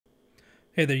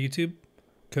Hey there, YouTube.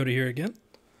 Cody here again.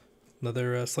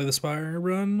 Another Slay the Spire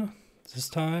run, this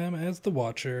time as the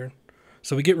Watcher.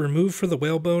 So we get removed for the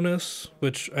whale bonus,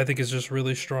 which I think is just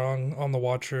really strong on the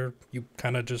Watcher. You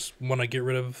kind of just want to get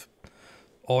rid of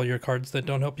all your cards that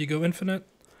don't help you go infinite.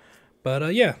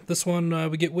 But yeah, this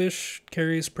one we get Wish,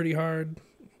 carries pretty hard.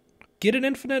 Get an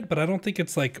infinite, but I don't think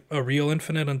it's like a real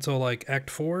infinite until like Act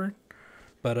 4.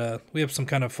 But we have some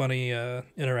kind of funny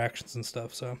interactions and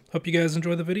stuff, so hope you guys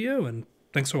enjoy the video, and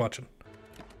thanks for watching.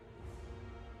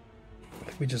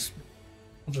 We'll just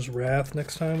Wrath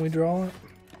next time we draw it.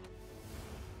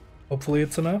 Hopefully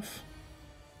it's enough.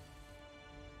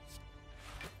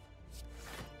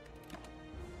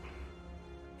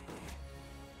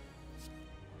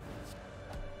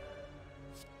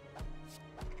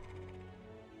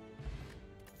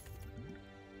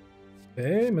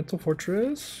 Okay, Mental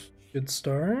Fortress. Good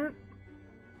start.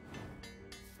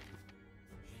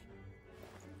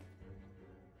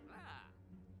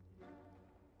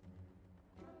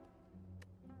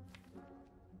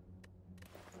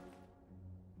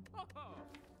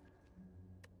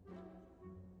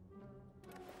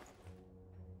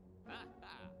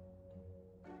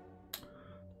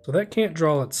 So that can't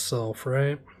draw itself,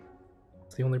 right?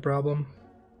 That's the only problem.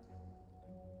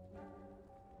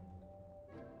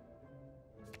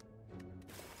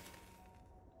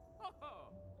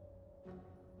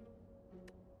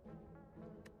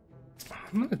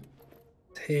 I'm gonna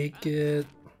take it.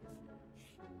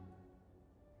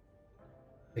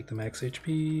 Take the max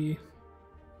HP.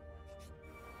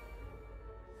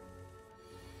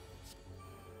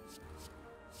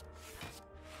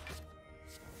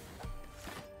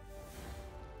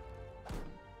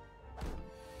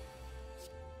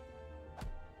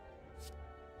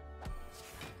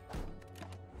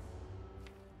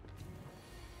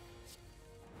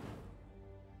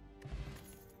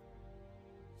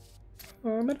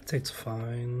 Meditate's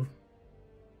fine.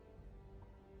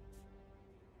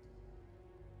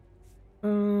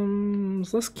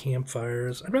 There's less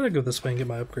campfires. I'd rather go this way and get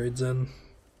my upgrades in.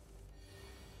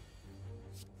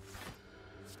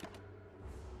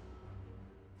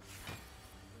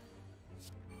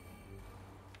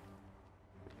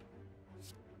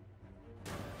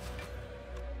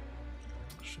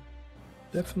 Should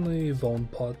definitely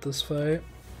Vuln Pot this fight.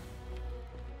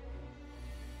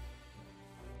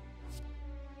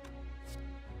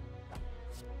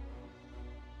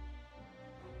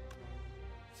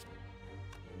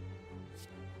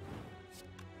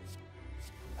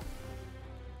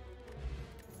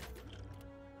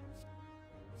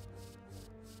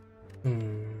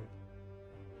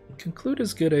 Conclude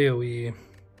is good AoE.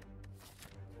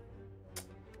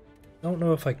 Don't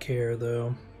know if I care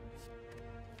though.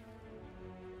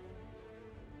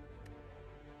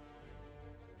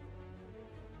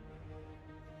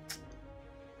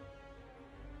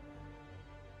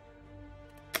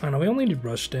 I don't know, we only need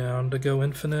Rushdown to go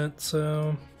infinite,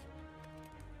 so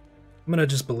I'm gonna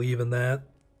just believe in that.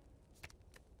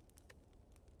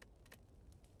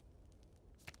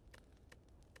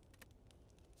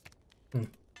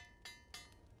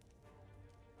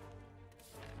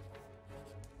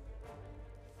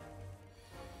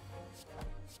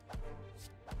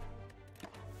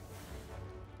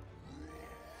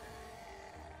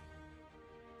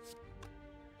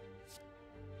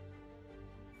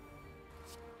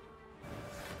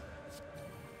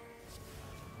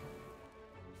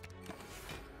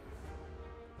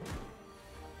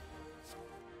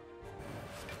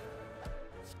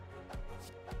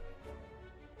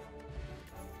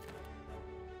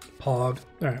 Pog.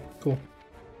 Alright, cool.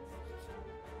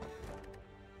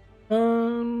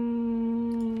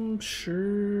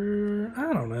 Sure.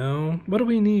 I don't know. What do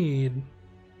we need?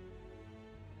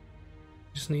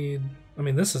 Just need. I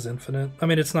mean, this is infinite. I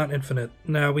mean, it's not infinite.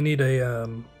 No, we need a.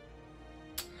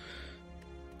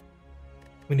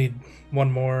 We need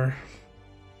one more.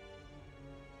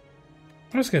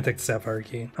 I'm just gonna take the Sapphire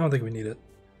Key. I don't think we need it.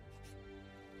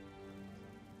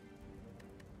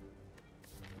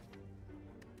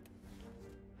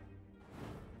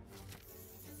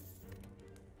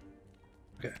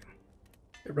 Okay.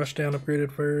 Get Rushdown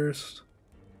upgraded first.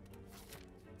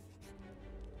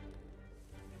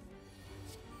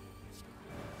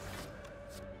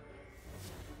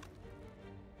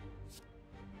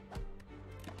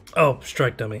 Oh,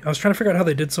 Strike Dummy. I was trying to figure out how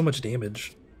they did so much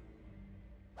damage.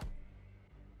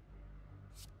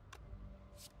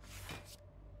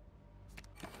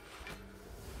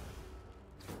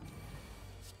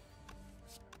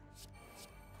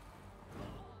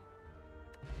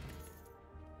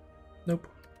 Nope.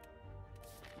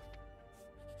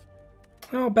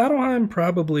 Oh, Battleheim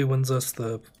probably wins us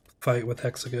the fight with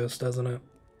Hexaghost, doesn't it?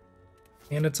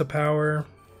 And it's a power,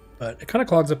 but it kind of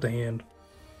clogs up the hand.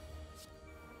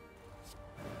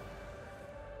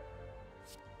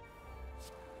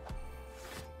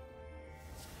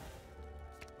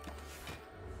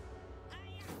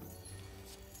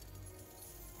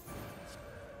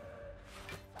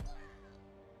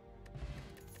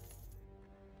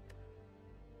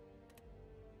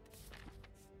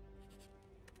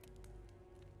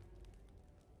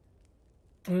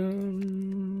 I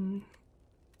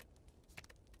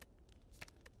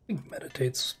think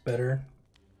meditate's better.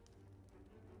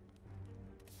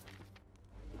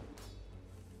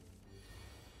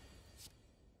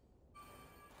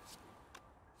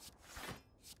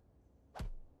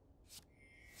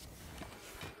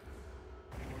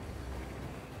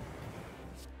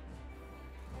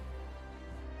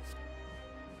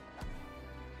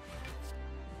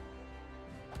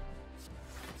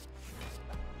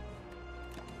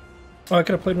 Oh, I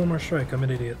could have played one more strike. I'm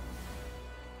an idiot.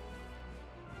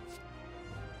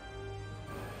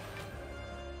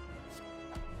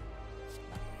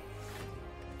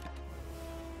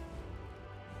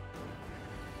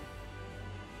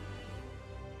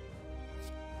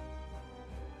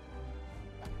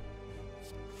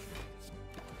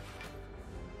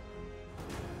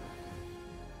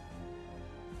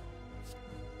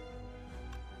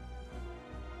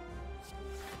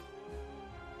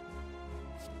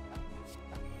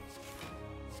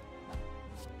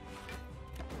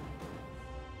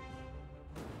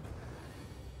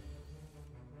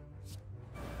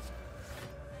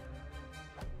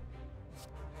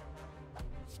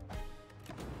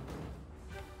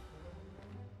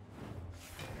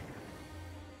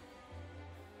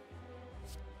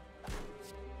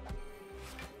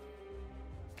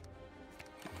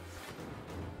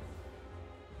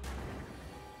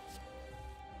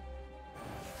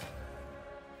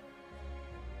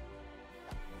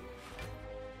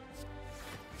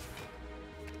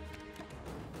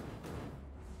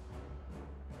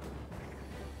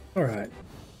 Alright.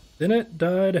 Didn't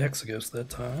die to Hexaghost that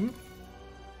time.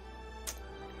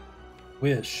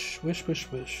 Wish. Wish, wish,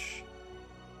 wish.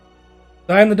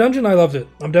 Die in the Dungeon, I loved it.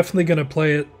 I'm definitely going to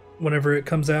play it whenever it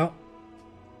comes out.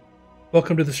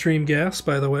 Welcome to the stream, Gas,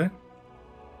 by the way.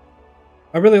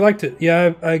 I really liked it.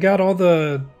 Yeah, I got all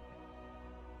the...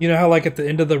 You know how, like, at the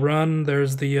end of the run,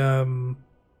 there's the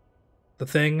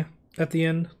thing at the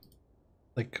end?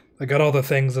 Like, I got all the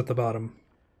things at the bottom.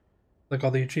 Like,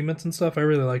 all the achievements and stuff. I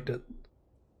really liked it.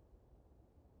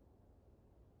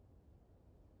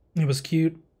 It was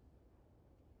cute.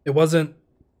 It wasn't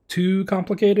too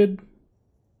complicated.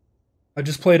 I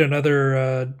just played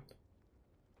another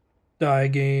die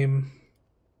game.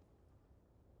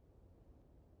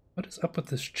 What is up with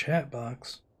this chat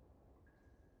box?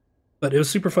 But it was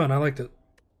super fun. I liked it.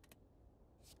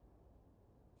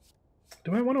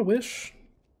 Do I want to wish?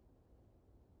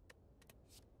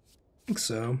 I think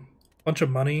so. Bunch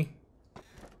of money.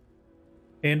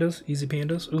 Pandas. Easy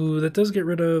pandas. Ooh, that does get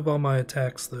rid of all my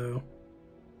attacks, though.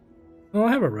 Well,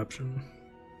 I have Eruption.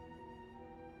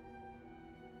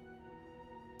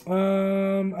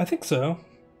 I think so.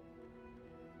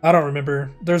 I don't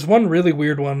remember. There's one really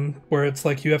weird one where it's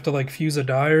like you have to like fuse a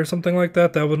die or something like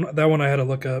that. That one I had to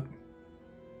look up.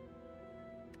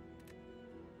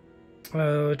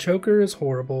 Choker is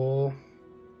horrible.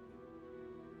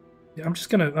 Yeah,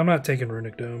 I'm not taking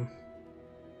Runic Dome.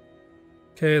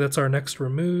 Okay, that's our next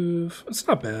remove. It's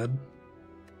not bad.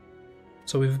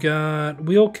 So we've got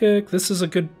Wheel Kick. This is a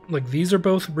good, like, these are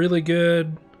both really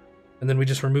good. And then we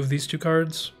just remove these two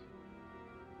cards.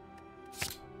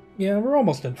 Yeah, we're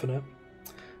almost infinite.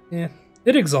 Yeah,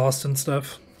 it exhausts and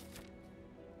stuff.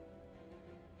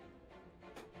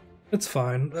 It's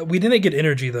fine. We didn't get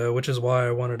energy, though, which is why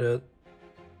I wanted it.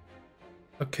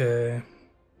 Okay.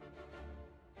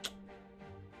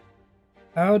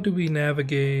 How do we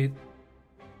navigate?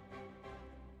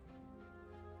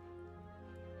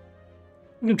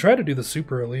 I'm gonna try to do the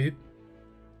Super Elite.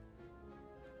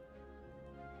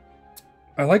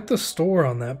 I like the store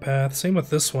on that path. Same with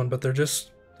this one, but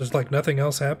there's like nothing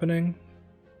else happening.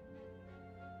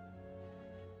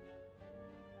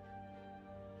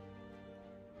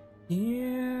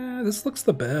 Yeah, this looks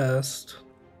the best.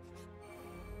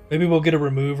 Maybe we'll get a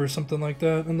remove or something like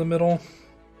that in the middle.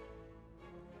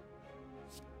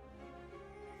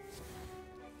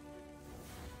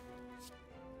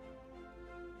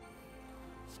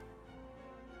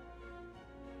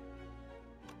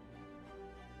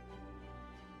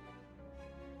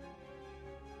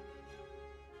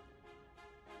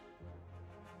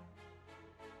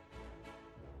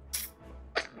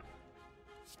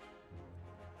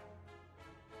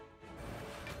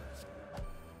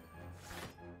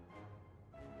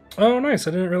 Oh, nice.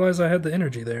 I didn't realize I had the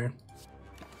energy there.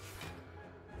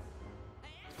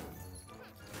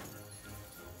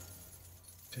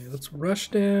 Okay, let's rush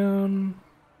down.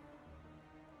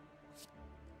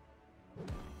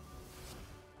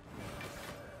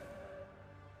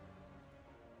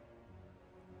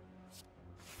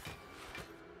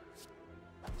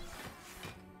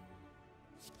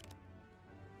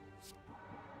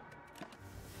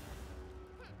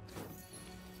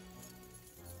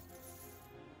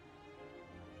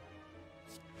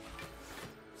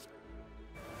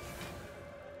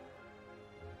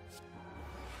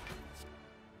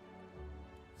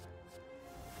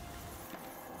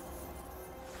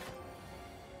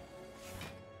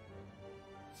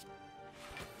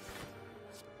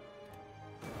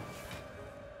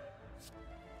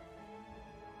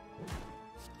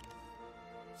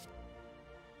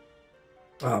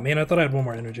 Oh man, I thought I had one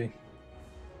more energy.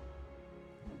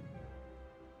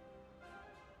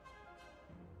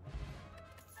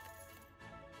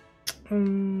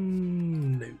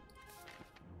 No.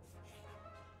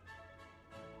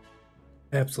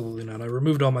 Absolutely not. I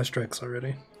removed all my strikes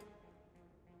already.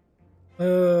 I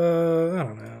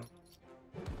don't know.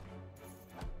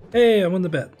 Hey, I won the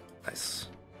bet. Nice.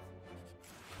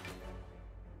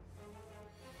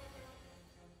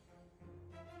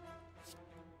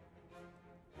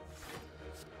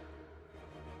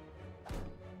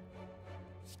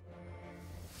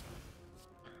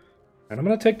 And I'm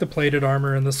going to take the plated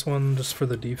armor in this one just for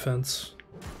the defense.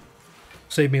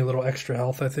 Save me a little extra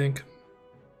health, I think.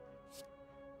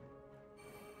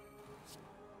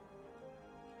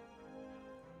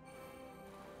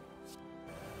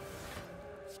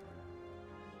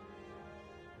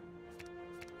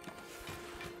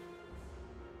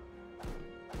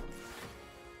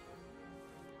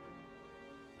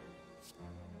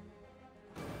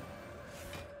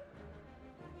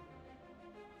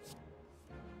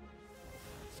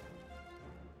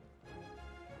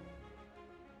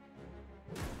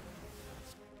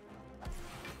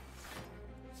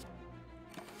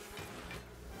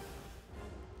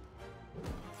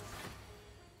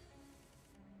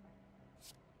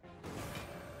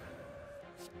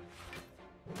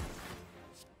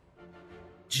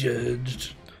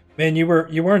 Judged. Man, you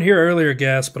weren't here earlier,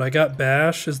 Gas, but I got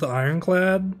Bash as the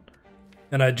Ironclad,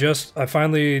 and I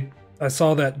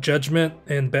saw that Judgment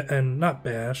and not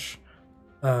Bash.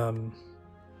 Oh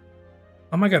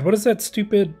my god, what is that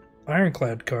stupid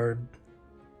Ironclad card?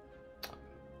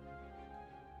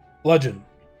 Bludgeon.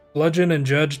 Bludgeon and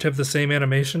Judged have the same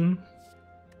animation.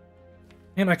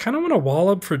 And I kind of want to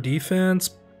Wallop for defense,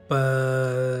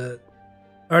 but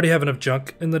I already have enough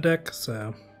junk in the deck,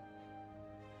 so...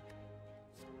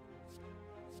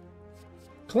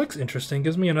 Collect's interesting,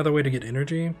 gives me another way to get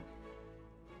energy.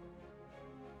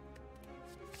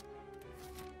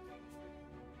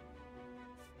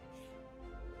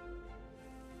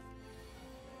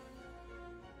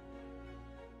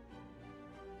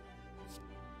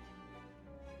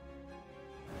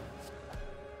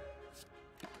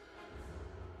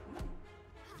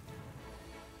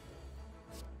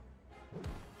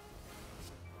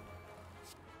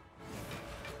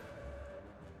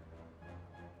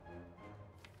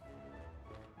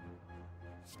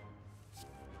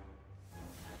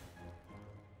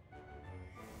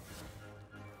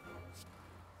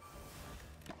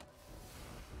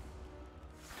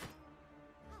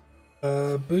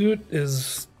 Boot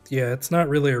is... yeah, it's not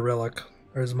really a relic.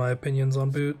 There's my opinions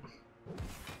on Boot.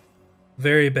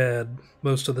 Very bad,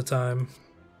 most of the time.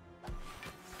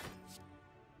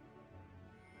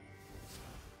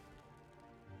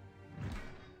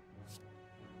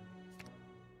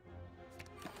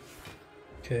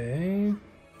 Okay.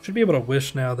 Should be able to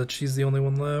wish now that she's the only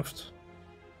one left.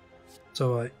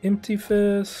 So I Empty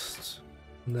Fist,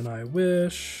 and then I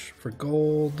wish for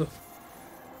gold.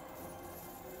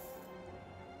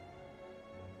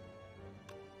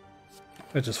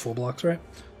 It just full blocks, right?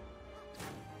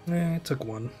 Eh, it took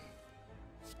one.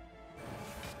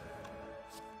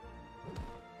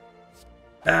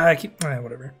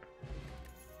 Whatever.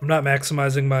 I'm not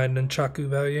maximizing my Nunchaku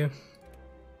value.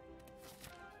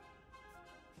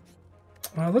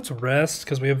 Let's rest,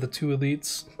 because we have the two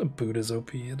elites. The boot is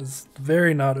OP. It is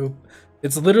very not OP.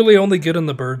 It's literally only good in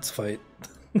the birds fight.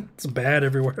 It's bad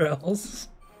everywhere else.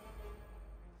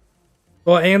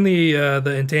 Well, and the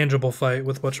intangible fight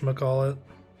with whatchamacallit.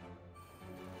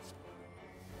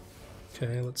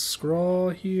 Okay, let's scroll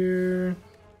here.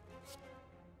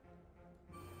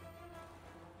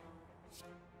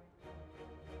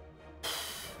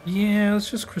 Yeah,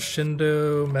 let's just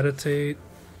crescendo, meditate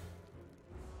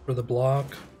for the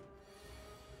block.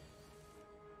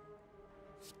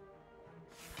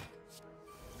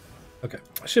 Okay,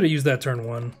 I should have used that turn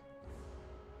 1.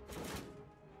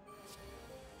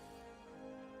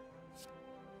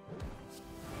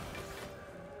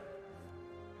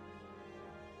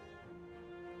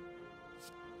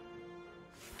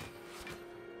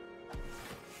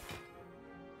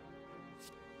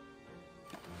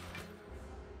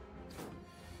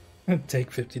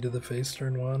 Take 50 to the face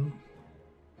turn 1.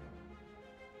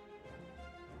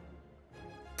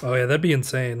 Oh yeah, that'd be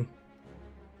insane.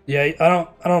 Yeah, I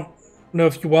don't know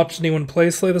if you watched anyone play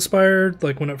Slay the Spire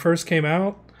like when it first came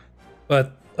out,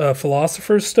 but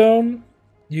Philosopher's Stone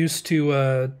used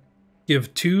to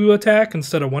give 2 attack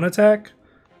instead of 1 attack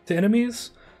to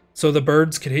enemies, so the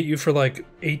birds could hit you for like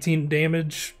 18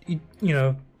 damage.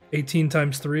 18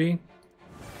 times 3.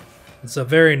 It's a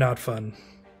very not fun.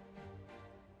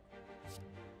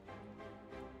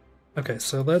 Okay,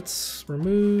 so let's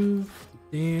remove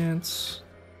dance.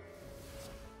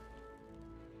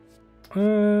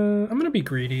 I'm gonna be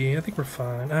greedy. I think we're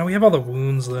fine. We have all the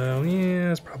wounds though.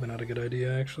 Yeah, it's probably not a good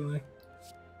idea actually.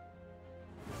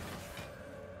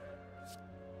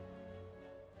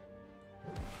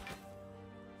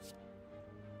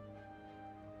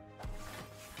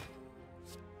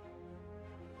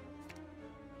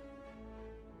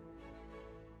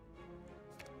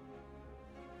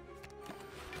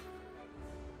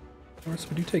 Of course,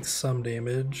 we do take some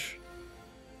damage.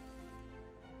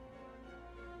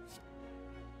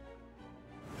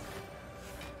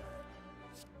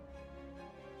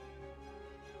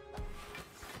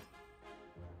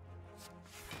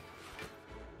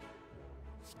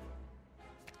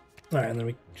 Alright, and then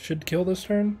we should kill this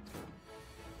turn.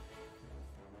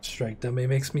 Strike dummy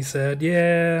makes me sad,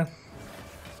 yeah.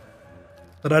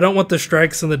 But I don't want the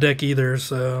strikes in the deck either,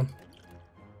 so...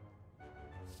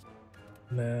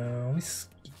 No,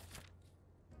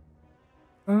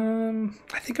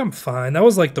 I think I'm fine. That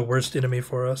was like the worst enemy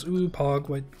for us. Ooh, Pog,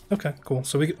 wait. Okay, cool.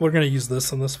 So we're gonna use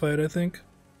this in this fight, I think.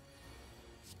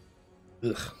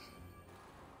 Ugh.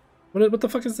 What the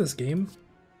fuck is this game?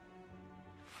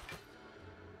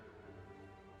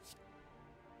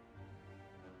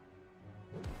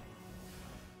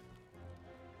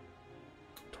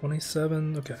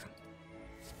 $27, okay.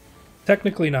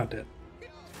 Technically not dead.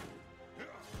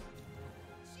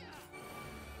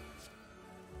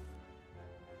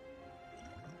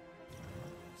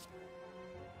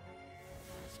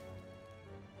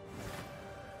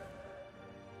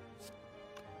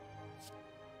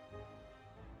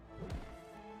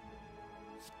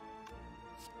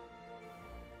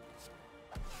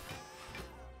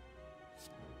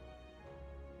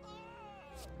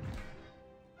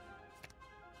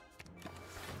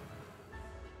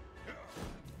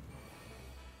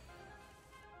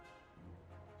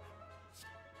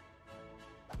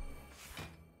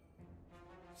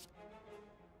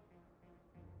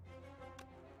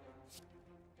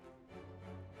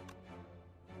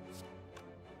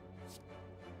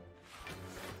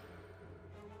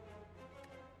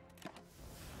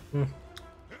 Hmm.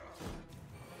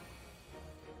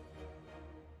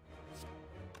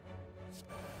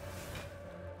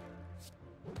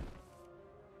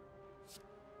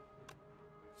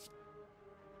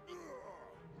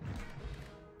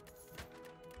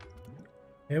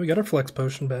 Yeah, we got our flex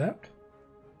potion back.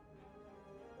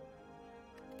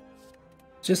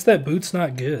 Just that boot's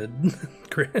not good.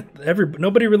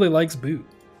 Nobody really likes boot.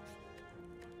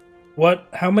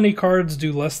 How many cards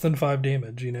do less than 5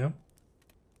 damage, you know?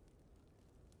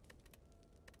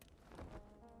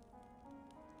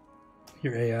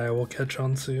 Your AI will catch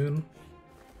on soon.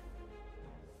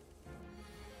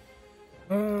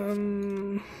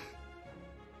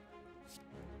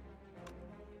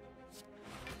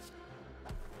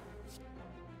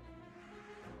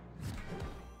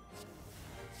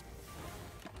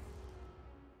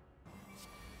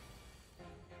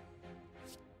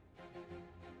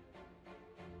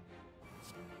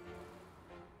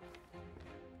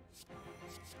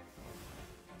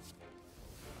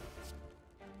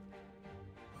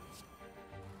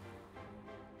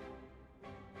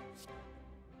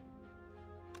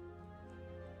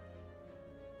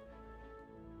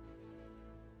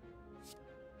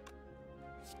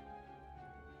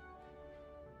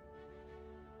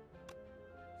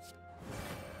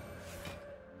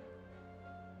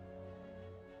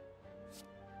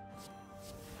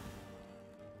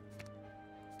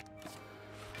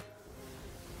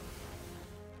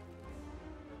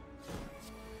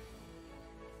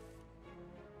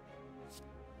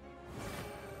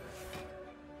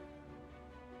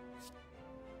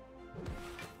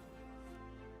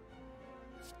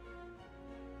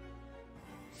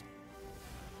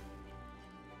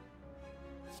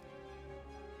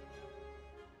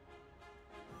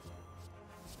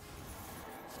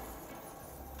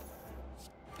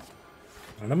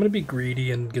 And I'm gonna be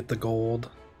greedy and get the gold.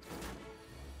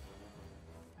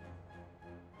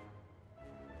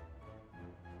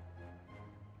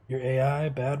 Your AI,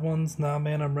 bad ones? Nah,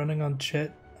 man, I'm running on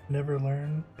Chet. Never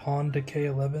learn. Pawn Decay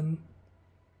 11.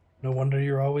 No wonder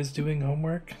you're always doing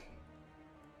homework.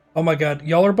 Oh my god,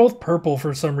 y'all are both purple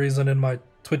for some reason in my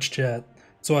Twitch chat.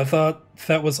 So I thought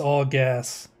that was all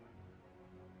gas.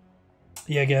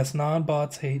 Yeah, gas.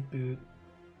 Non-bots hate boot.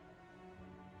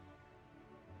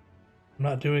 I'm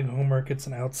not doing homework, it's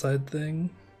an outside thing.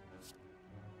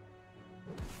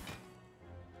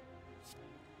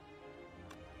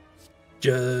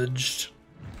 Judged.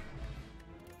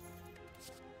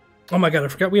 Oh my god, I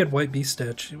forgot we had White Beast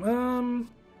statue.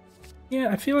 Yeah,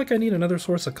 I feel like I need another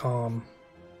source of calm.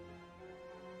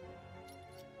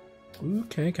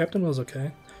 Okay, Captain Will's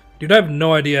okay. Dude, I have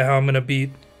no idea how I'm gonna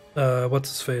beat, what's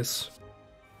his face?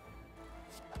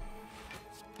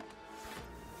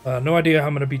 No idea how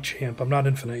I'm gonna beat Champ. I'm not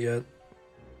infinite yet.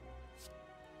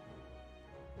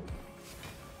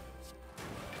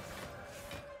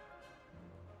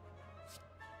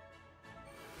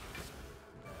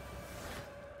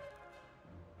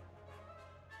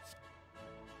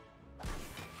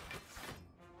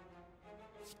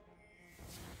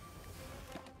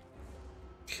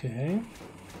 Okay.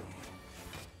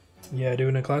 Yeah,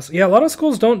 doing a class. Yeah, a lot of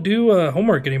schools don't do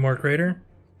homework anymore, Crater.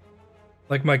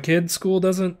 Like my kid's school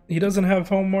doesn't. He doesn't have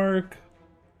homework.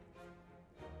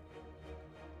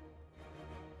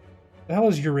 The hell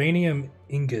is uranium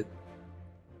ingot?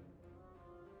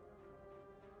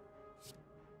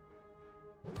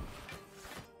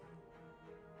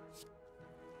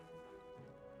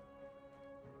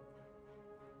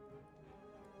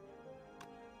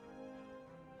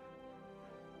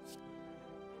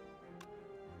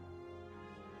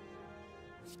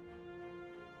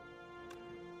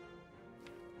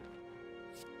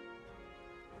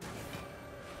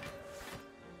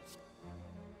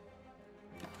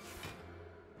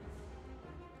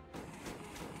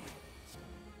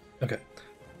 Okay.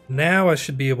 Now I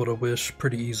should be able to wish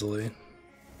pretty easily.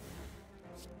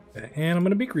 Okay, and I'm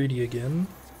gonna be greedy again.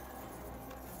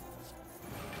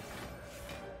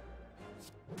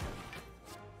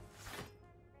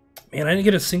 Man, I didn't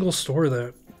get a single store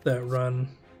that run.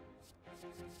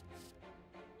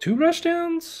 2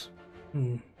 rushdowns?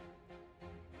 Hmm.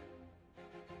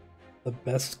 The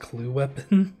best clue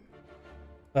weapon?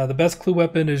 The best clue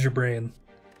weapon is your brain.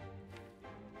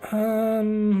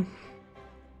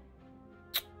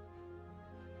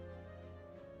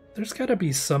 There's gotta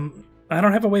be some... I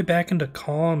don't have a way back into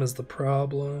calm is the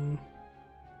problem.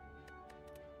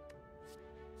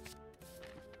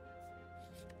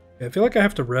 I feel like I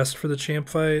have to rest for the champ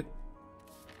fight.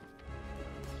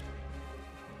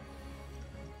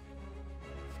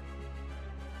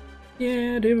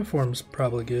 Yeah, David Form's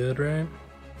probably good, right?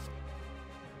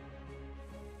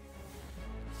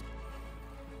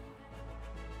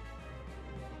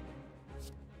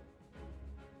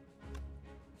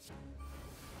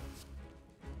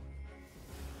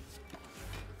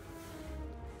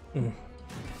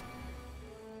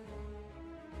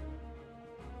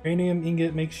 Uranium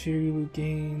ingot makes sure you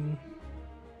gain...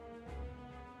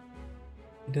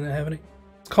 You didn't have any?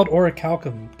 It's called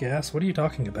orichalcum gas. What are you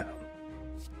talking about?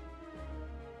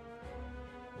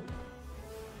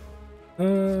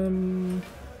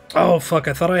 Oh fuck,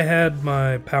 I thought I had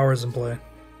my powers in play.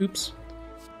 Oops.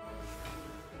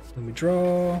 Let me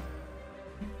draw.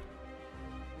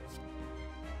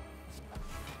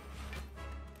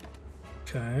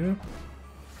 Okay.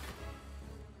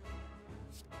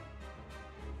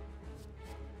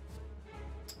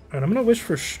 Alright, I'm gonna wish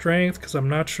for strength because I'm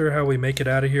not sure how we make it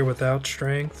out of here without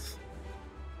strength.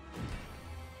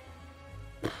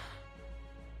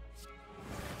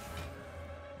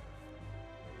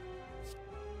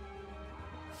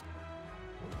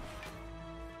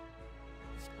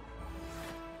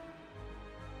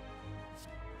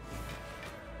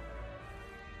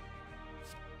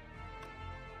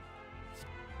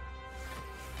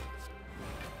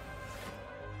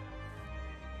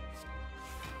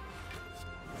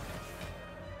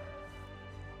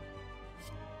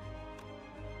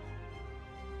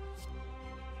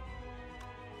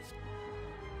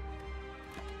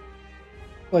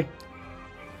 Like,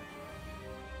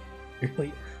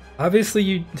 really? Obviously,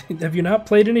 you have you not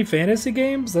played any fantasy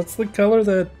games? That's the color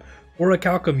that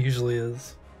orichalcum usually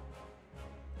is.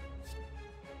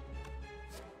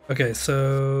 Okay,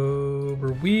 so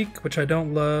we're weak, which I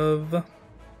don't love.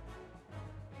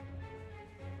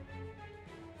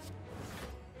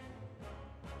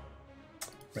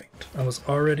 Right, I was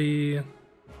already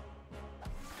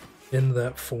in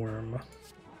that form.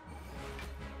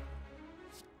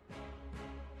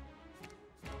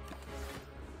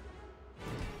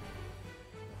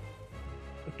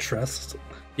 trust.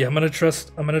 Yeah, I'm gonna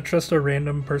trust a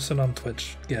random person on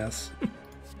Twitch. Yes.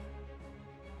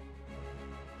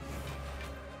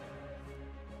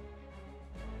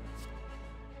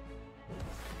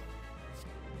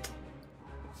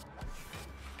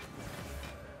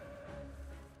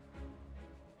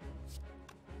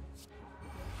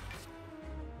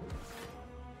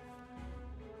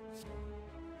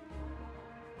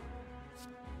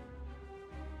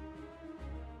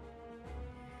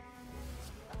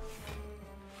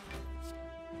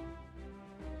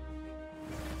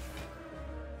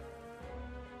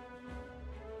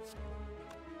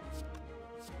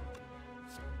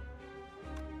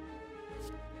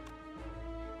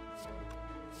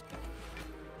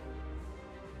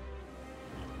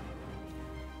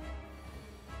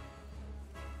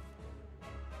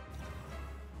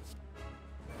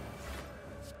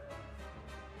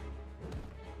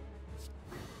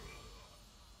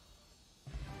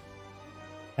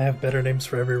 I have better names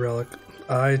for every relic.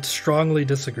 I strongly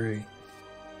disagree.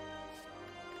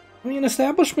 I mean,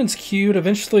 Establishment's cute.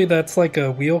 Eventually that's like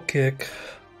a wheel kick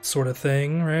sort of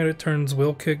thing, right? It turns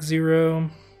wheel kick 0.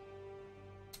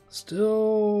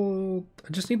 Still,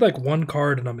 I just need like one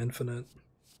card and I'm infinite.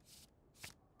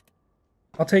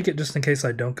 I'll take it just in case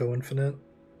I don't go infinite.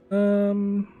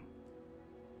 I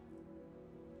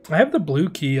have the blue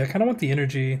key. I kind of want the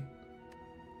energy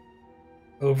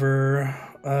over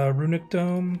Runic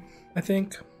Dome, I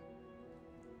think.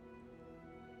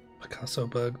 Picasso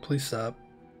bug, please stop.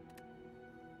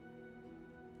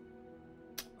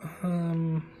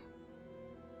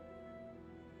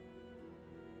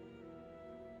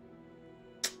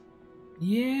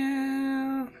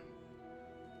 Yeah.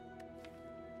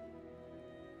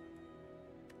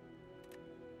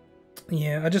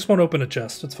 Yeah, I just won't open a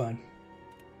chest. It's fine.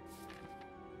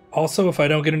 Also, if I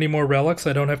don't get any more relics,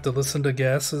 I don't have to listen to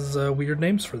Gas's weird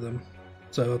names for them.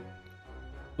 So,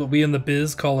 what we in the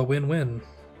biz call a win-win.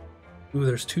 Ooh,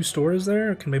 there's 2 stores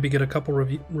there. Can maybe get a couple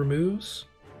removes.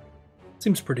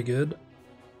 Seems pretty good.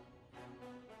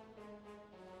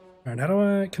 Alright, how do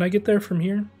I... Can I get there from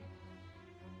here?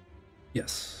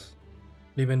 Yes.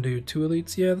 Even do 2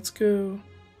 elites? Yeah, let's go.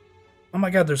 Oh my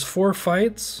god, there's 4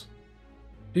 fights?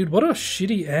 Dude, what a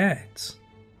shitty act.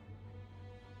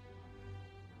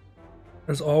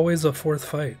 There's always a 4th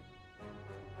fight.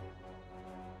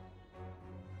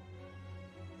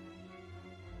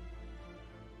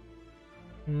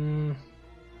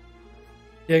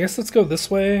 Yeah, I guess let's go this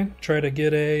way. Try to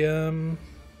get a,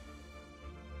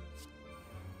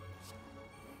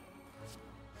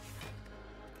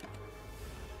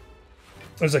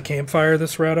 There's a campfire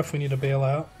this route if we need to bail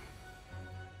out.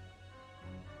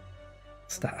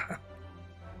 Stop.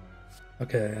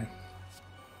 Okay.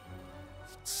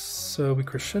 So we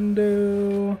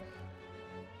crescendo.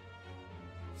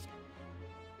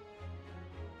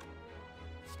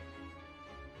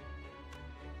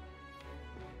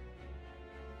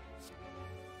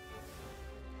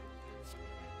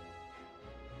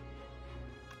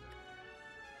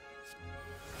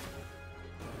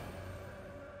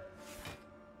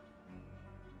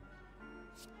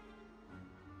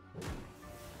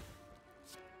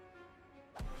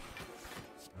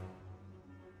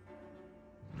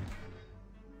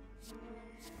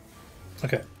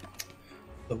 Okay.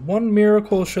 The one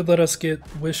miracle should let us get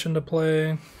Wish into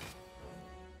play.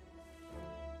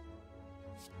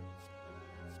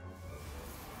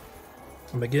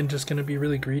 I'm again just gonna be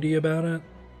really greedy about it.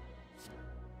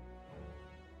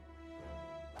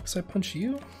 Guess I punch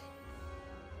you?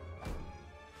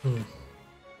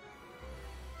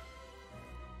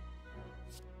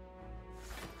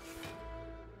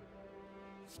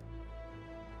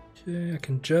 Okay, I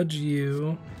can judge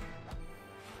you.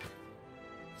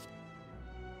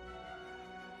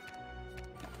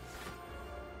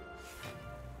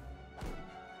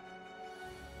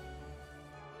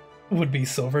 Would be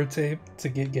silver tape to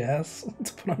get gas,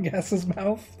 to put on Gas's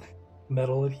mouth.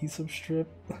 Metal adhesive strip.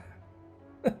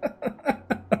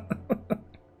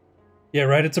 Yeah,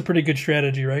 right? It's a pretty good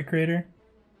strategy, right, Creator?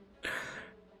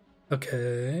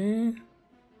 Okay.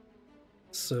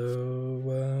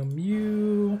 So,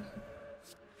 you...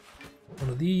 One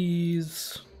of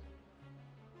these.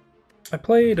 I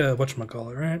played,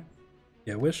 whatchamacallit, right?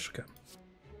 Yeah, Wish? Okay.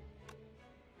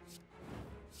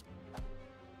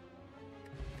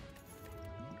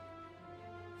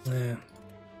 Yeah.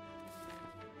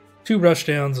 2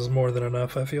 rushdowns is more than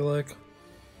enough, I feel like.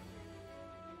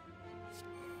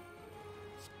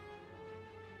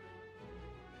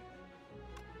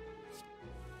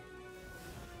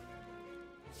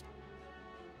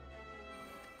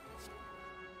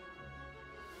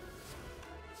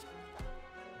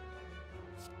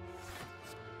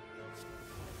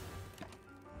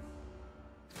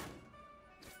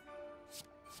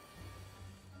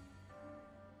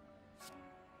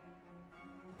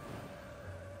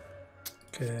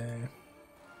 Okay.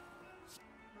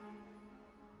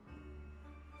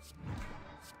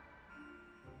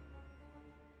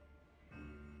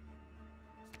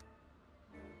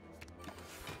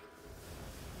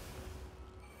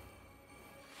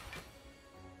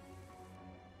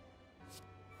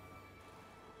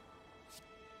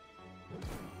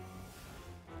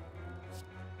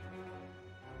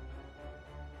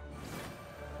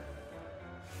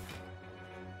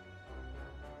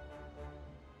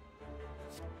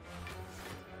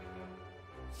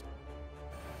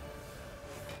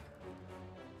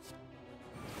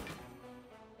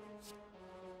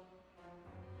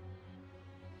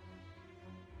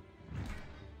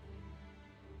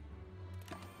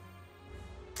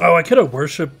 Oh, I could have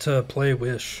worshipped to play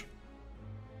Wish.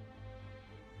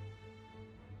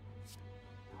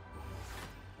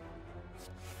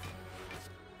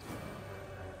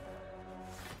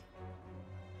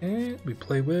 And we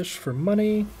play Wish for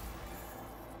money.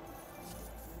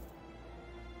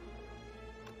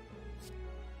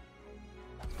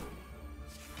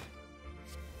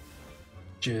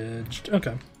 Judged.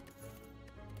 Okay.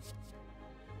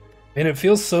 And it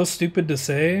feels so stupid to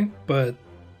say, but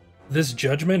this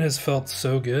judgment has felt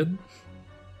so good.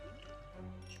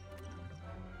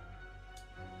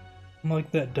 I'm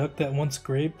like that duck that wants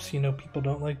grapes. You know, people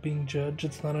don't like being judged.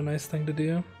 It's not a nice thing to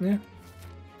do. Yeah.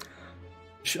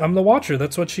 I'm the watcher.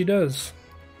 That's what she does.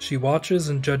 She watches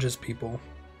and judges people.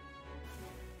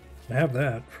 I have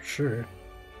that for sure.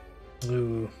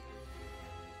 Ooh.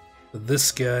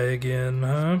 This guy again,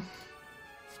 huh?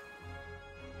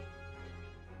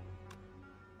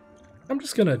 I'm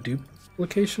just gonna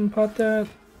duplication pot that.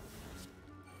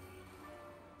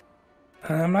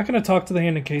 I'm not gonna talk to the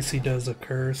hand in case he does a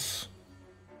curse.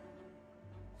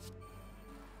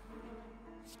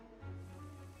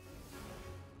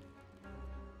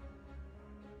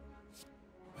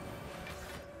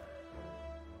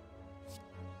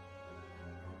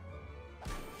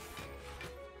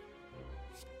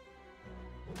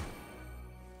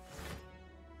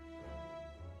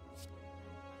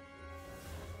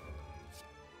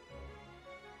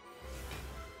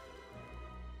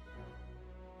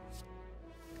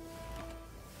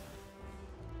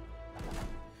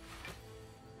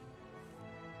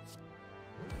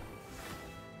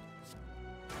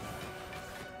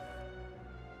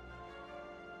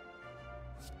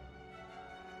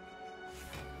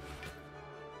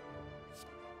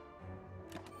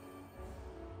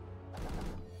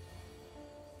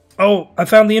 Oh, I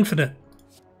found the infinite.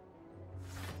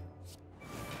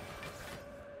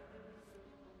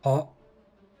 Oh,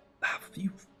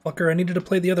 you fucker, I needed to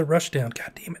play the other rush down.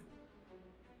 God damn it.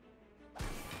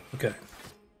 Okay.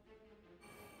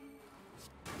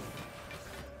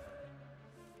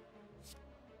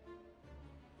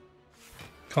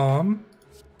 Calm.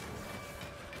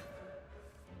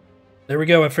 There we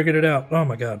go, I figured it out. Oh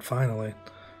my god, finally.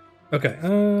 Okay,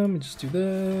 let me just do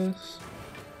this.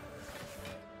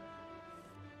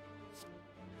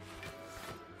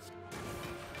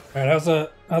 Alright,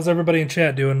 how's everybody in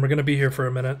chat doing? We're gonna be here for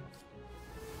a minute.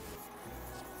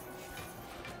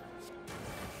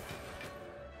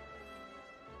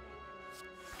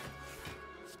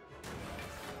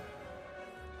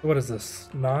 What is this?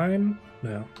 9?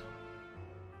 No.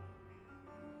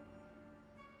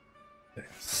 Okay.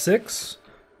 6.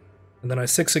 And then I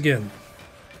 6 again.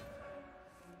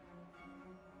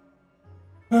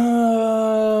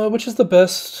 Which is the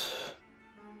best?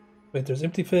 Wait, there's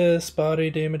Empty Fist, Body,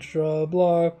 Damage Draw,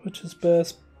 Block. Which is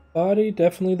best? Body,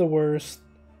 definitely the worst.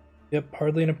 Yep,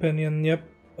 hardly an opinion. Yep,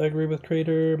 I agree with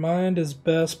Crater. Mind is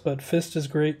best, but Fist is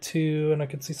great too, and I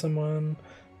could see someone...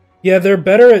 Yeah, they're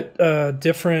better at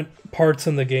different parts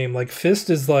in the game. Like, Fist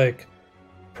is, like,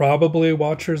 probably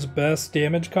Watcher's best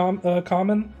damage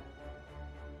common.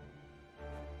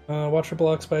 Watcher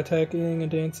blocks by attacking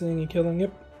and dancing and killing,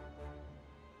 yep.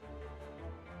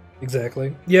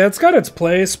 Exactly. Yeah, it's got its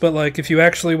place, but, like, if you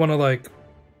actually want to, like,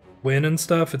 win and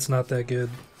stuff, it's not that good.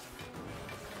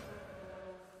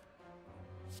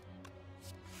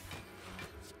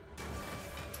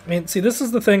 I mean, see, this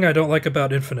is the thing I don't like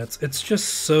about Infinites. It's just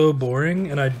so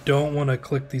boring, and I don't want to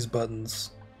click these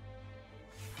buttons.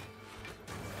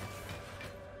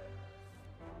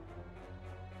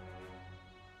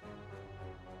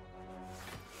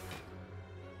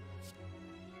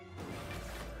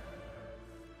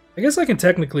 I guess I can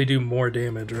technically do more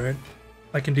damage, right?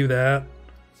 I can do that,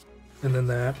 and then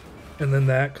that, and then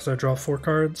that, because I draw 4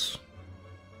 cards.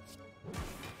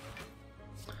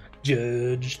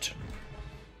 Judged.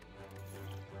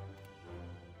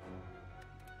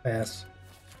 Pass.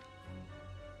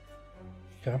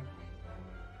 Okay.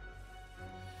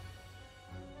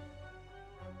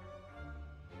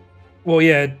 Well,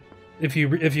 yeah. If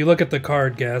you look at the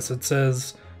card, Gas, it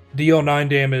says deal 9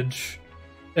 damage,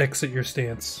 exit your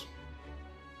stance.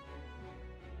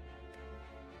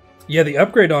 Yeah, the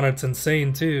upgrade on it's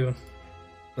insane too.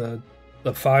 The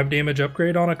 5 damage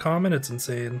upgrade on a common, it's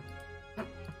insane.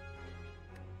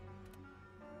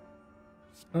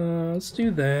 Let's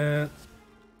do that.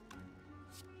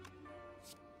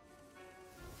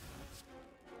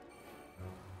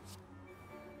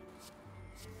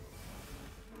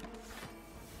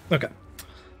 Okay.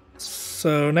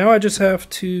 So now I just have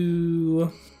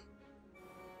to...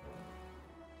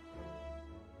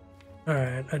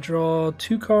 Alright, I draw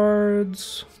 2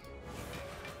 cards.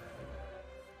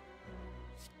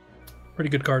 Pretty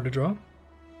good card to draw.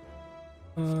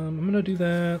 I'm gonna do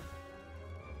that.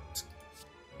 Let's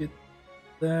get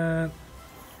that.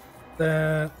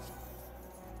 That.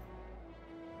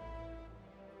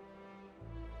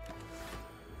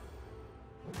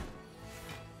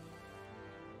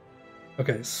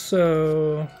 Okay,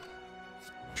 so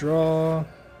draw.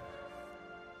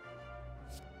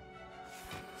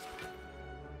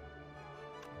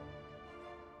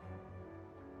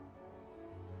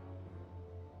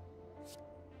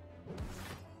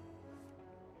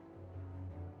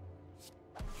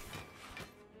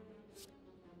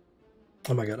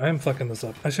 Oh my god, I am fucking this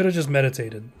up. I should have just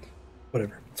meditated.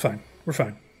 Whatever, it's fine. We're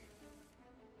fine.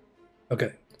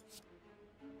 Okay.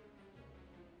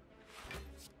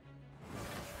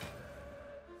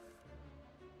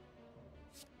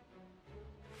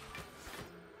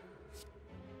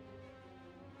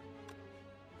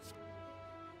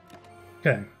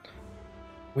 Okay.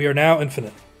 We are now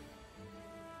infinite.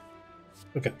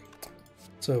 Okay.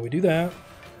 So we do that.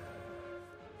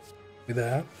 Do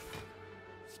that.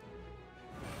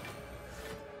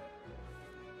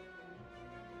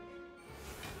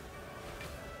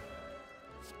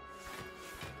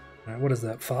 Alright, what is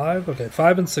that? 5? Okay,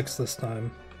 5 and 6 this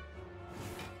time.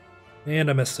 And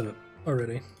I messed it up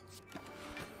already.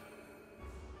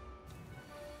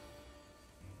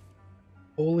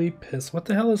 Holy piss. What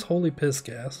the hell is holy piss,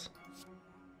 Gas?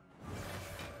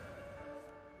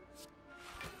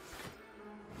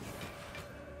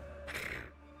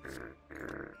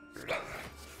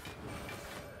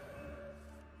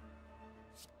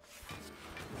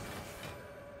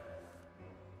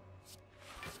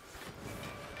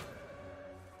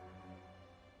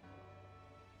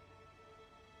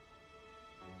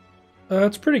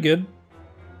 It's pretty good.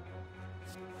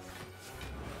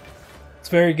 It's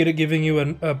very good at giving you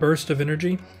a burst of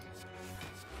energy.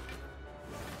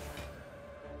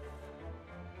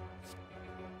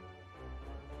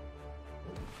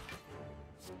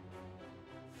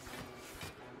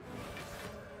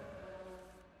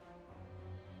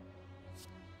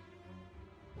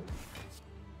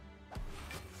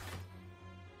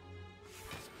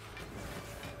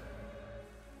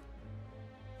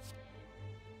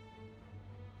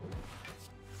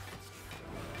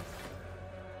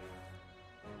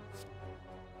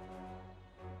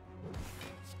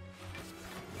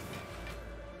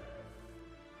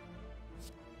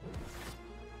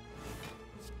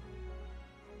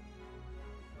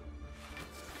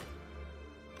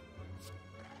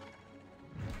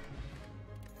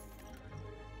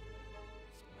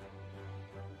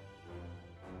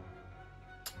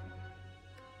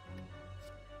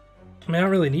 I mean, I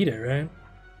don't really need it, right?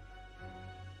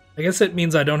 I guess it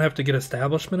means I don't have to get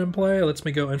establishment in play. It lets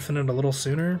me go infinite a little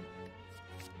sooner.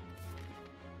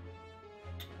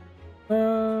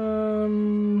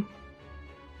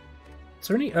 Is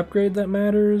there any upgrade that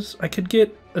matters? I could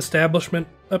get establishment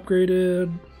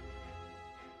upgraded.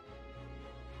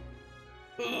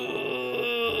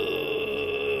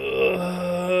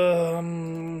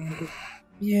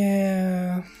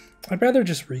 Yeah. I'd rather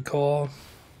just recall.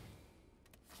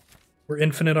 We're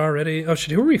infinite already. Oh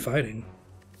shit, who are we fighting?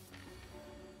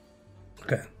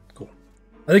 Okay, cool.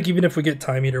 I think even if we get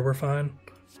Time Eater, we're fine.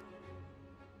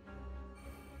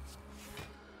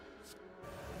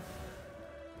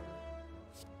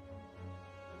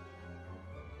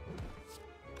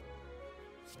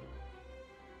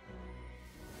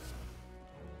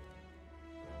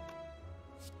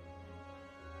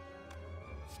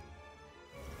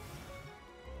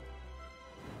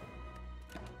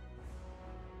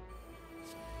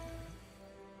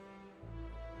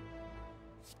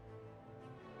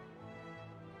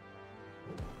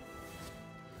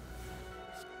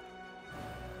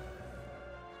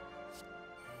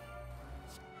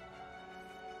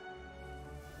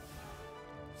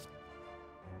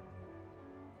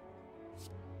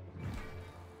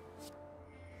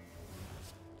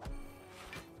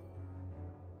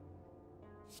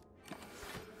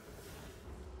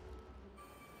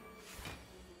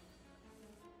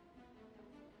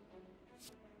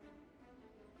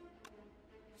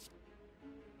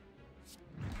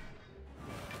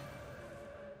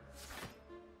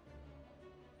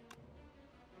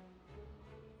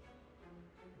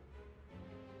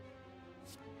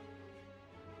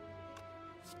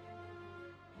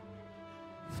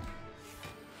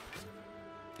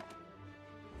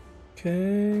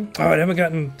 Okay. Oh, I haven't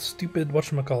gotten stupid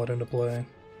whatchamacallit into play.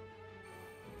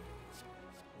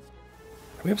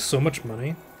 We have so much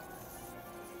money.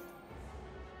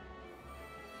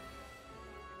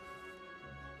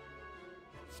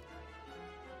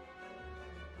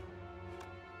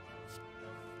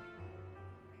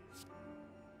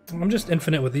 I'm just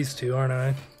infinite with these two, aren't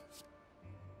I?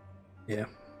 Yeah.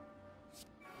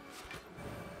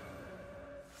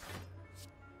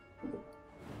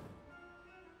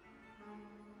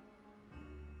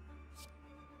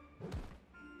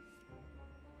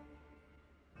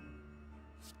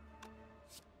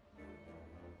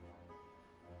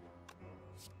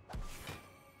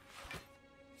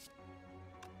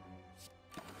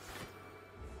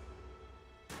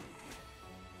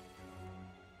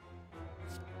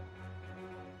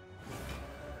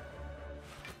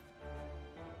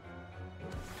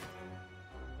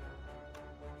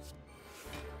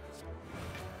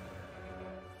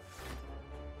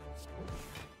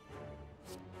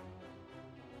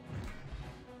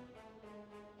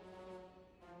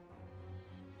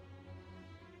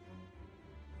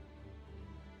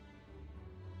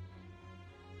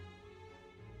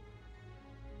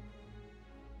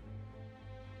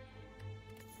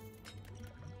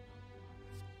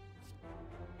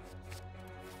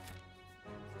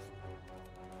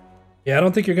 Yeah, I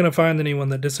don't think you're gonna find anyone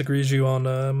that disagrees you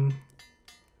on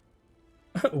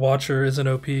Watcher is an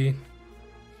OP. We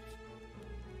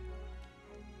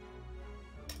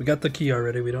got the key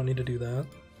already, we don't need to do that.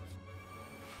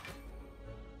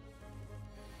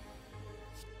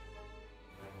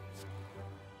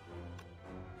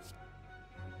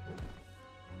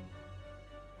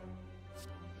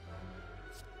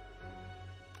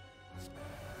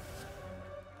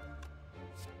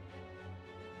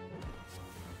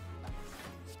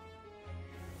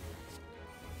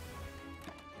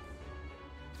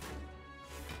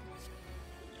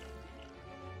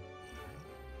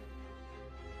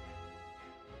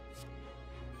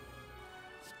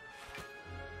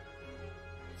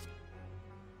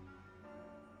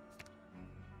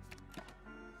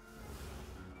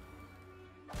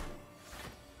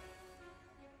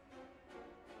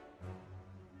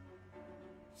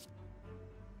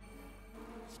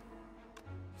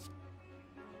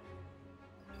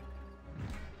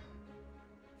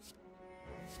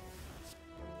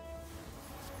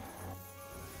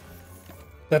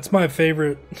 That's my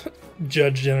favorite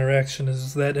judge interaction,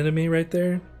 is that enemy right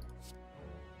there.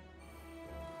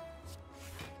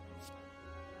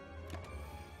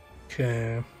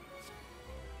 Okay.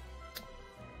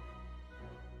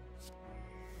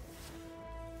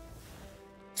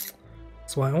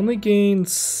 So I only gain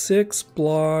 6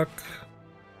 block.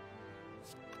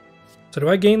 So do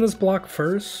I gain this block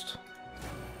first?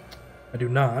 I do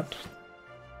not.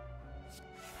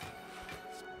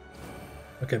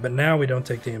 Okay, but now we don't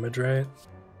take damage, right?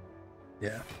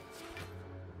 Yeah.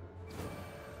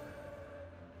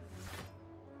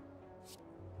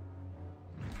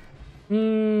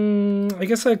 I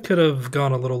guess I could have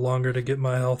gone a little longer to get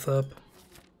my health up.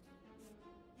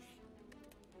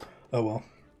 Oh well.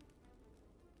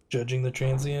 Judging the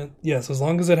transient. Yes, as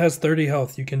long as it has 30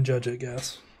 health, you can judge it,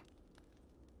 guess.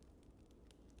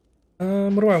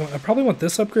 What do I want? I probably want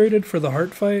this upgraded for the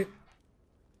heart fight.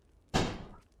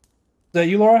 Is that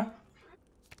you, Laura?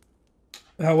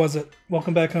 How was it?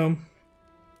 Welcome back home.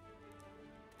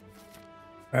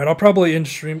 Alright, I'll probably end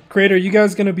stream. Creator, you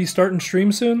guys gonna be starting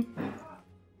stream soon?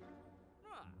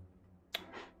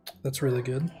 That's really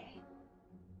good.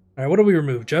 Alright, what do we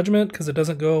remove? Judgment, because it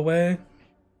doesn't go away.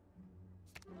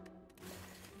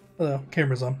 Hello,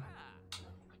 camera's on.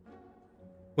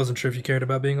 Wasn't sure if you cared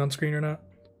about being on screen or not.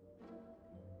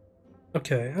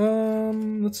 Okay,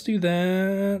 let's do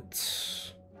that.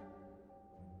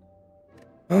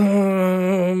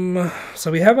 So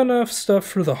we have enough stuff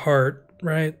for the heart,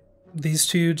 right? These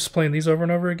two, just playing these over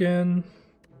and over again.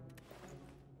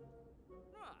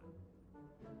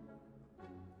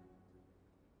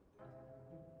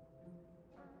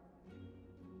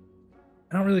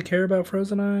 I don't really care about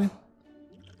Frozen Eye.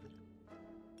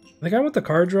 I think I want the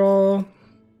card draw.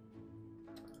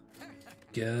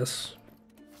 Guess.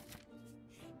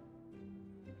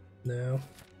 No.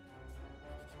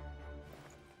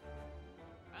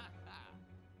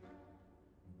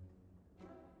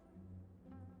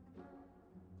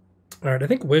 Alright, I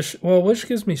think Wish... Well, Wish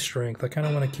gives me strength. I kind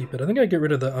of want to keep it. I think I get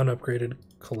rid of the unupgraded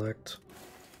Collect.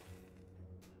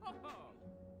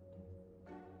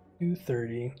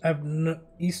 2:30. I have no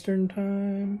Eastern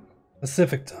time?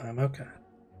 Pacific time, okay.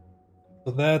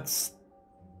 So that's...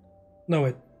 No,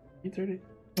 wait. 3:30?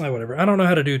 Oh, whatever. I don't know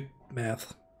how to do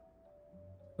math.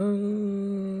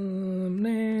 Nah,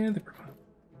 I think we're fine.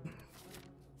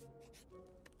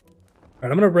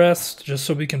 Alright, I'm gonna rest just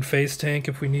so we can face tank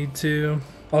if we need to.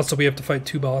 Also, we have to fight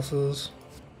 2 bosses.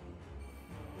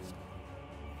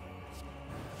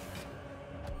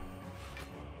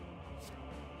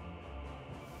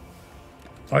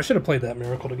 Oh, I should have played that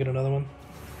miracle to get another one.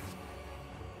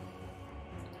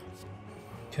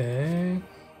 Okay.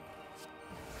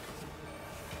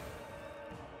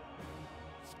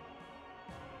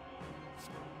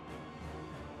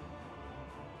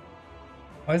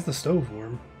 Why is the stove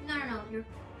warm? No, you're...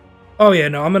 Oh yeah,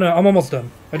 no, I'm almost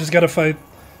done. I just gotta fight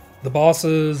the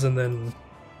bosses and then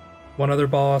one other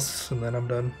boss, and then I'm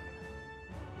done.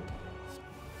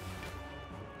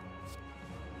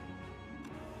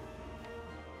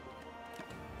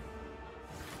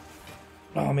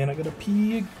 Oh man, I gotta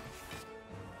pee.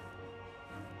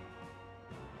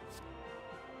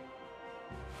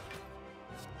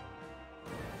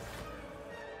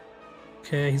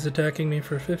 Okay, he's attacking me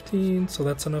for 15, so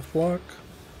that's enough block.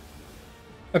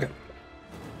 Okay.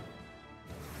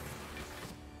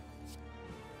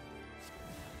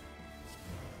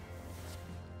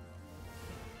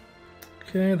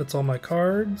 Okay, that's all my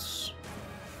cards.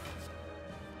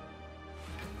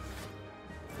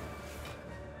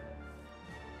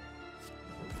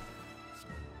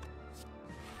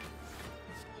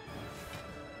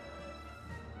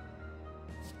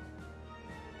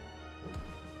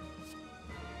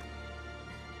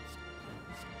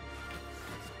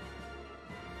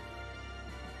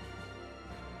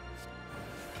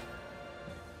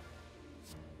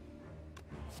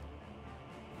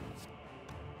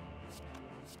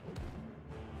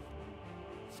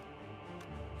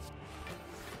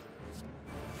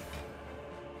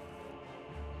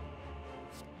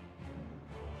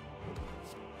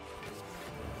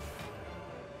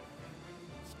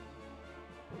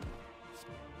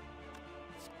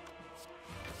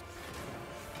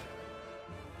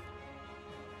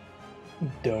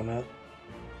 Donut.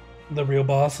 The real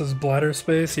boss is bladder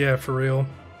space? Yeah, for real.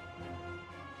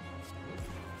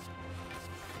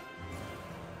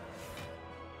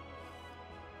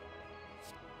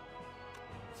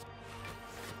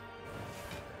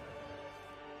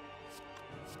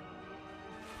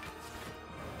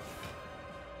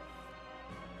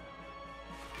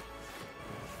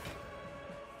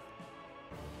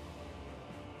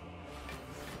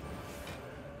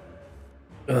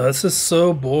 This is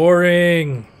so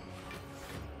boring.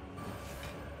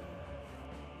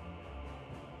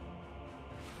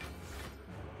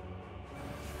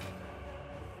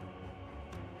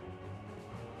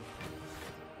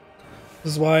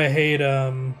 This is why I hate,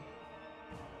 the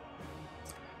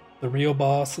real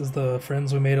boss is the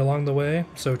friends we made along the way.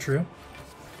 So true.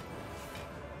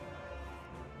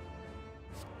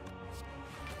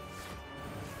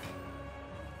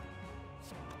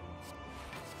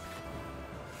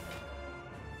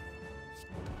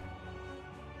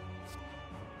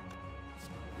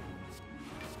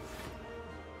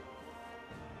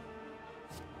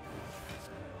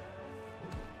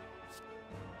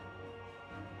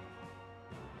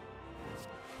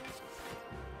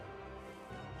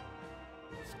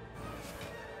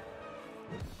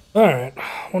 Alright,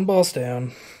 one boss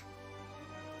down.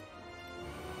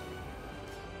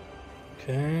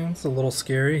 Okay, it's a little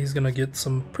scary. He's gonna get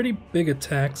some pretty big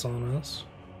attacks on us.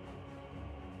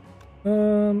 I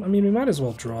mean, we might as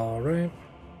well draw, right?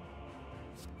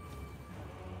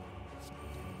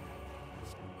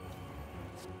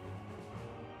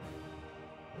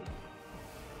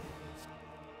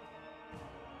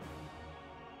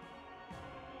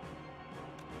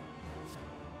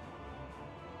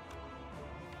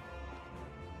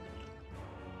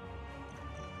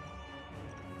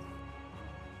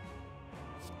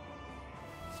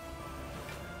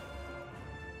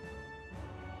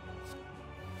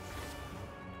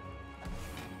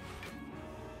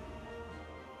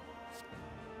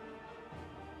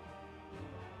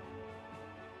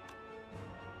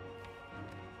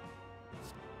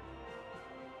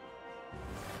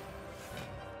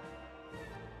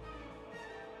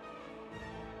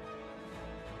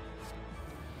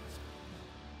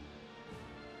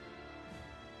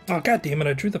 Oh, god damn it,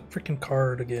 I drew the freaking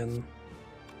card again.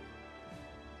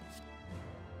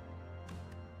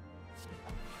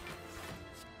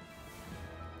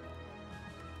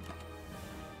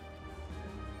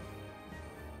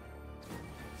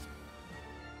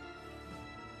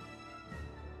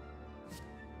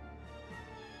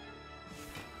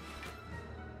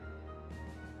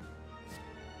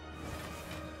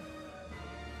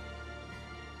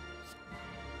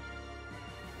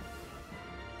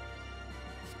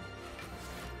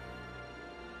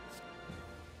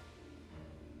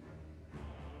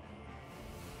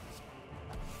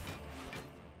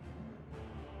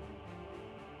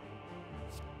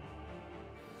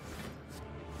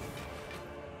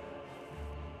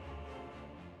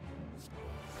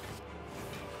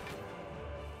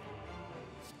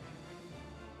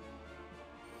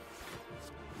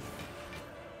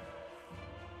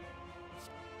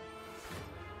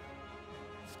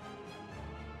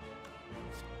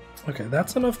 Okay,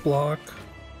 that's enough block.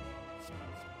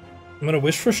 I'm gonna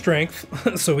wish for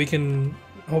strength so we can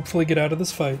hopefully get out of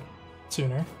this fight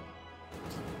sooner.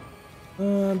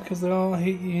 Because they all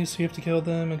hate you, so you have to kill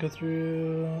them and go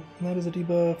through. And that is a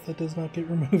debuff that does not get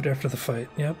removed after the fight.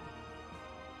 Yep.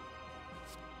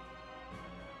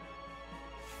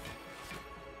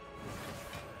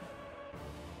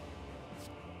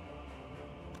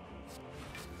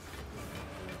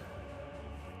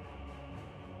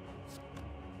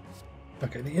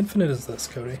 Okay, the infinite is this,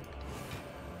 Cody.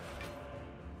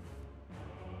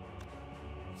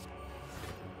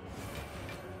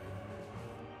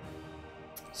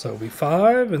 So we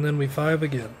 5, and then we 5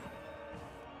 again.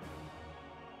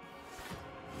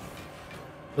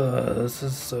 This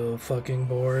is so fucking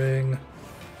boring.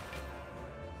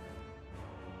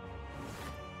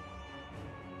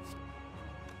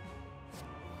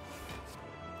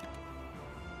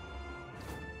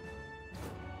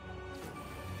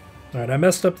 Alright, I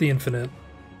messed up the infinite.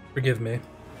 Forgive me.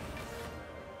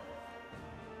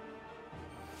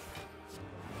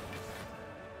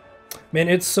 Man,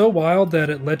 it's so wild that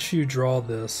it lets you draw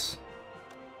this.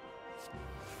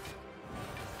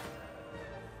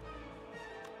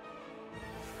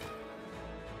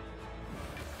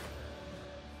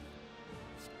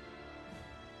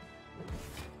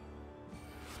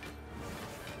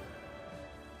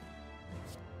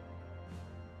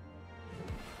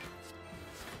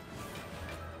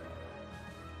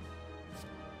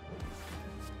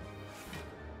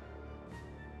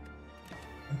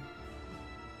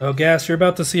 Oh, Gas, you're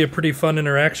about to see a pretty fun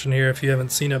interaction here if you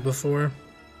haven't seen it before.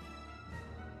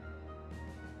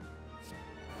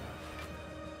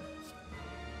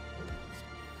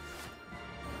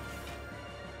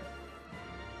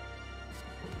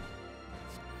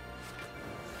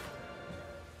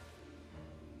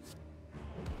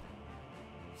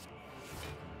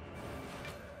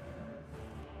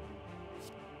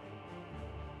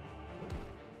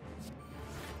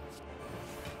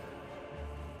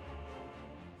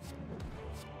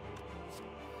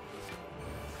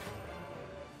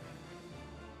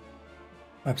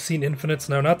 I've seen infinites.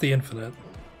 No, not the infinite.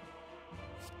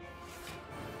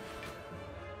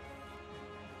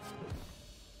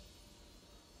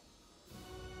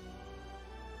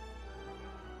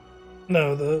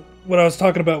 No, what I was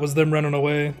talking about was them running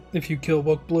away if you kill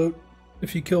Woke Bloke.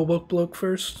 If you kill Woke Bloke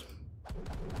first.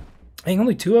 Hey,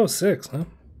 only 206, huh?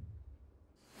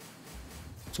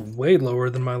 It's way lower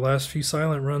than my last few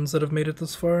silent runs that have made it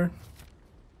this far.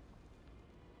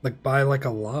 Like, by like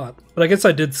a lot. But I guess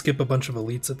I did skip a bunch of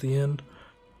elites at the end.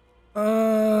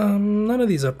 None of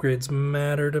these upgrades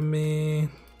matter to me.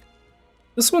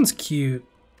 This one's cute.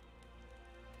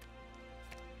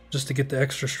 Just to get the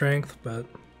extra strength, but...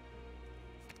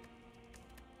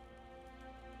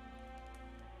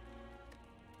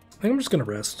 I think I'm just gonna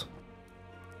rest.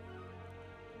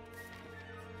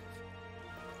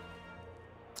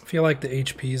 I feel like the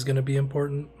HP is gonna be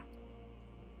important.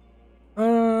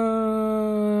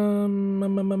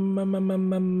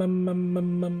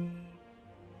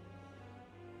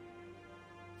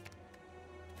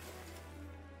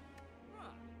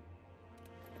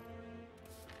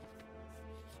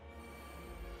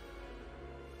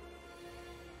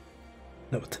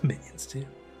 Know what the minions do.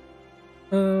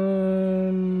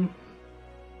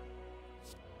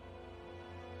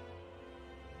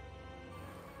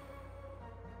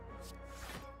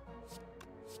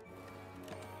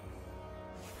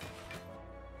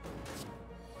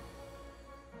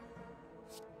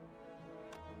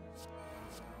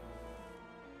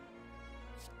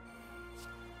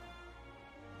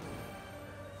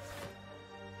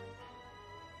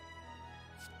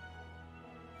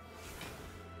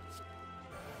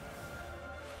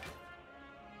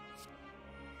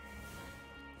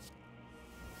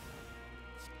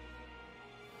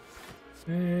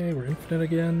 Okay, we're infinite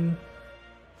again.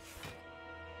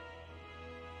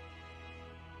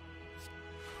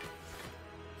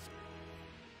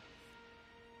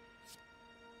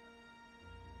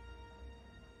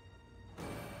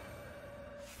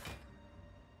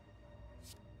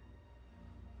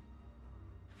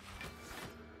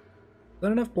 Is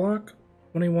that enough block?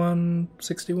 21,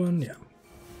 61? Yeah.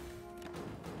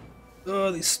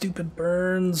 Oh, these stupid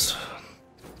burns.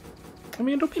 I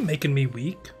mean, don't be making me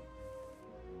weak.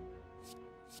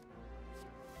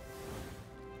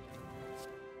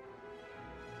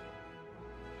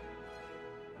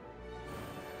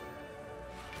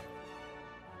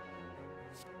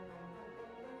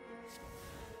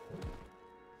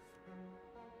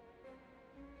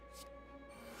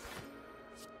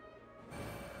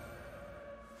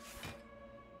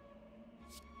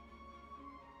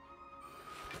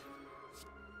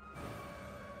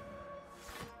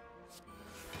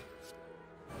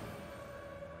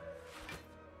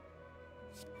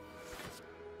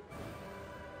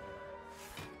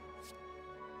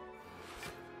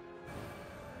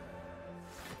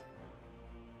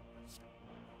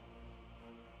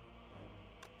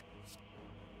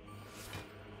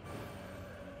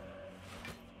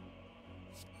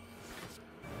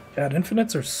 God,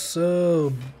 infinites are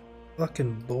so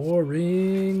fucking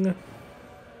boring.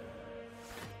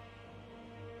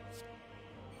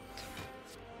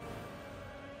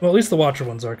 Well, at least the Watcher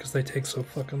ones are, because they take so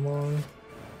fucking long.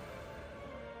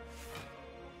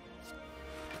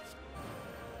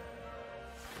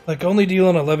 Like, only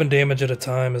dealing 11 damage at a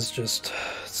time is just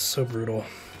so brutal.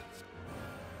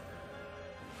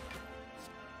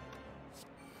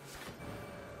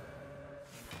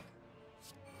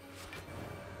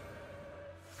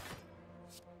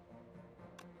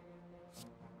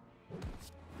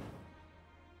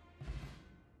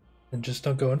 And just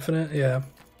don't go infinite? Yeah.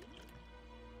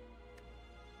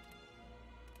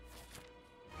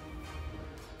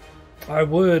 I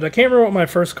would. I can't remember what my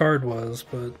first card was,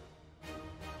 but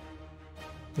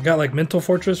I got like Mental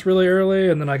Fortress really early,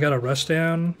 and then I got a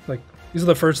Rushdown. Like, these are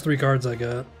the first 3 cards I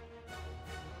got.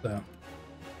 So,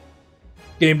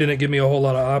 game didn't give me a whole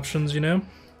lot of options, you know?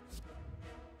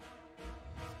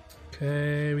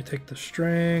 Okay, we take the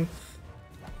Strength.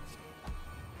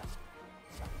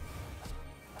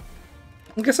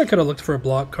 I guess I could have looked for a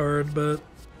block card, but...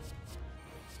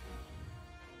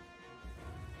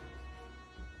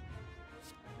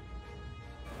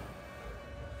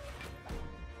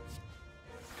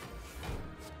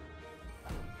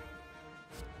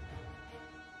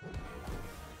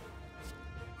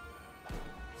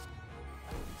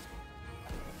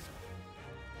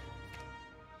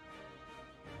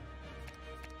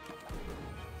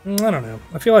 I don't know.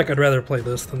 I feel like I'd rather play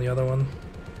this than the other one.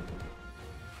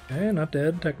 Okay, not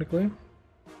dead, technically.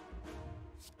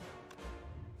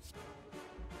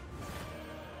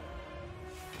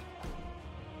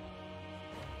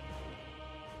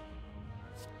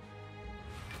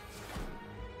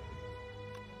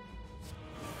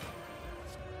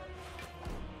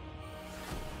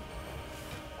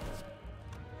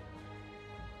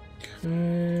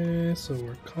 Okay, so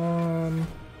we're calm.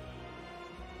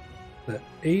 That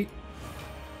 8.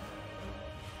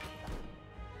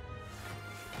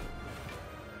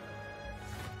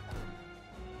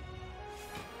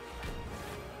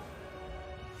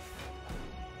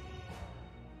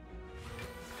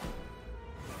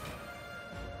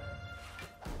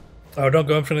 Oh, don't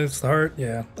go infinite against the heart?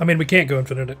 Yeah. I mean, we can't go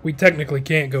infinite. We technically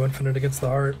can't go infinite against the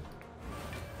heart.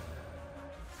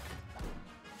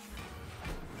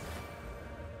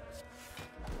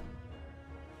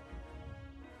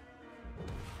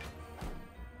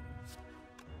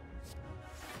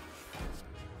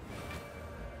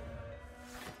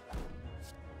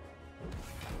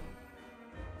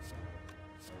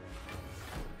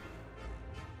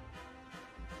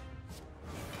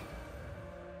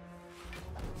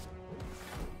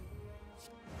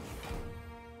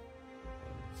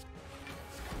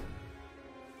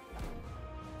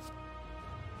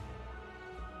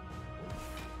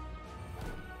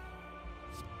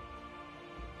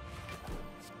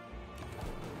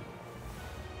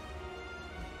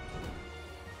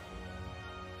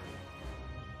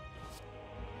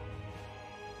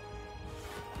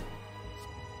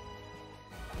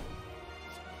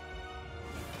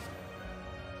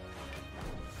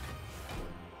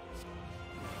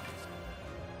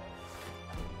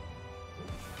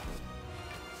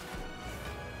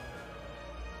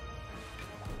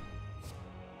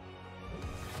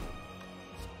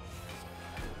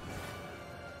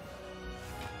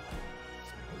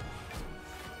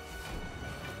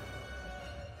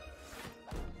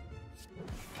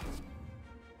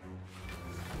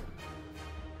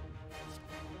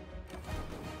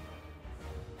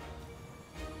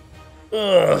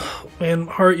 Ugh, man,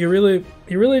 Heart, you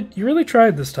really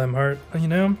tried this time, Heart. You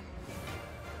know.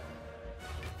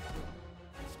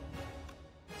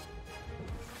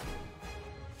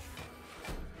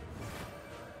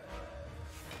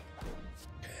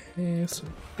 Okay, so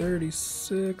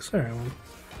 36. All right, well,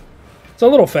 it's a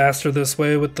little faster this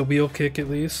way with the wheel kick, at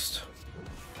least.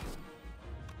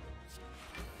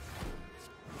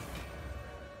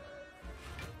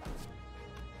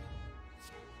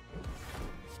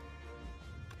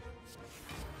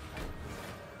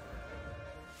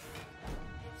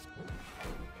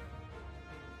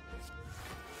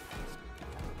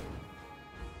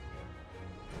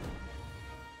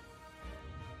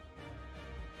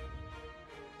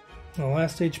 The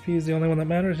last HP is the only one that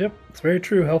matters. Yep, it's very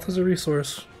true. Health is a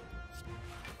resource.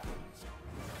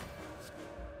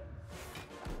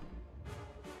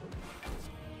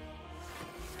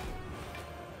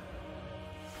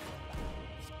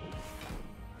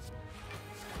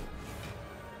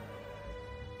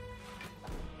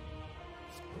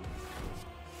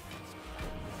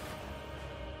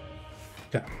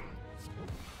 Okay.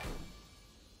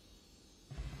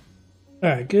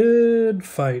 Alright, good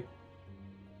fight.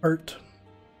 Art.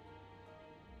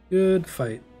 Good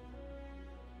fight.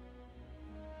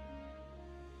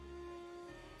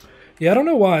 Yeah, I don't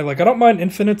know why. Like, I don't mind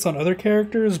infinites on other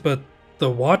characters, but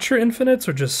the Watcher infinites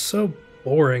are just so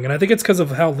boring. And I think it's because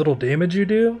of how little damage you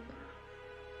do.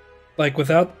 Like,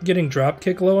 without getting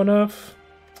dropkick low enough.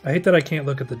 I hate that I can't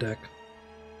look at the deck.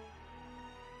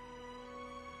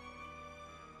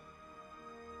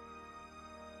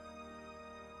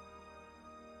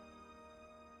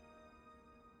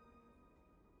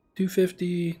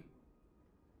 $250.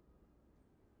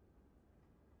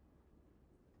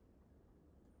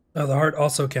 Oh, the heart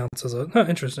also counts as a... Huh,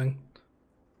 interesting.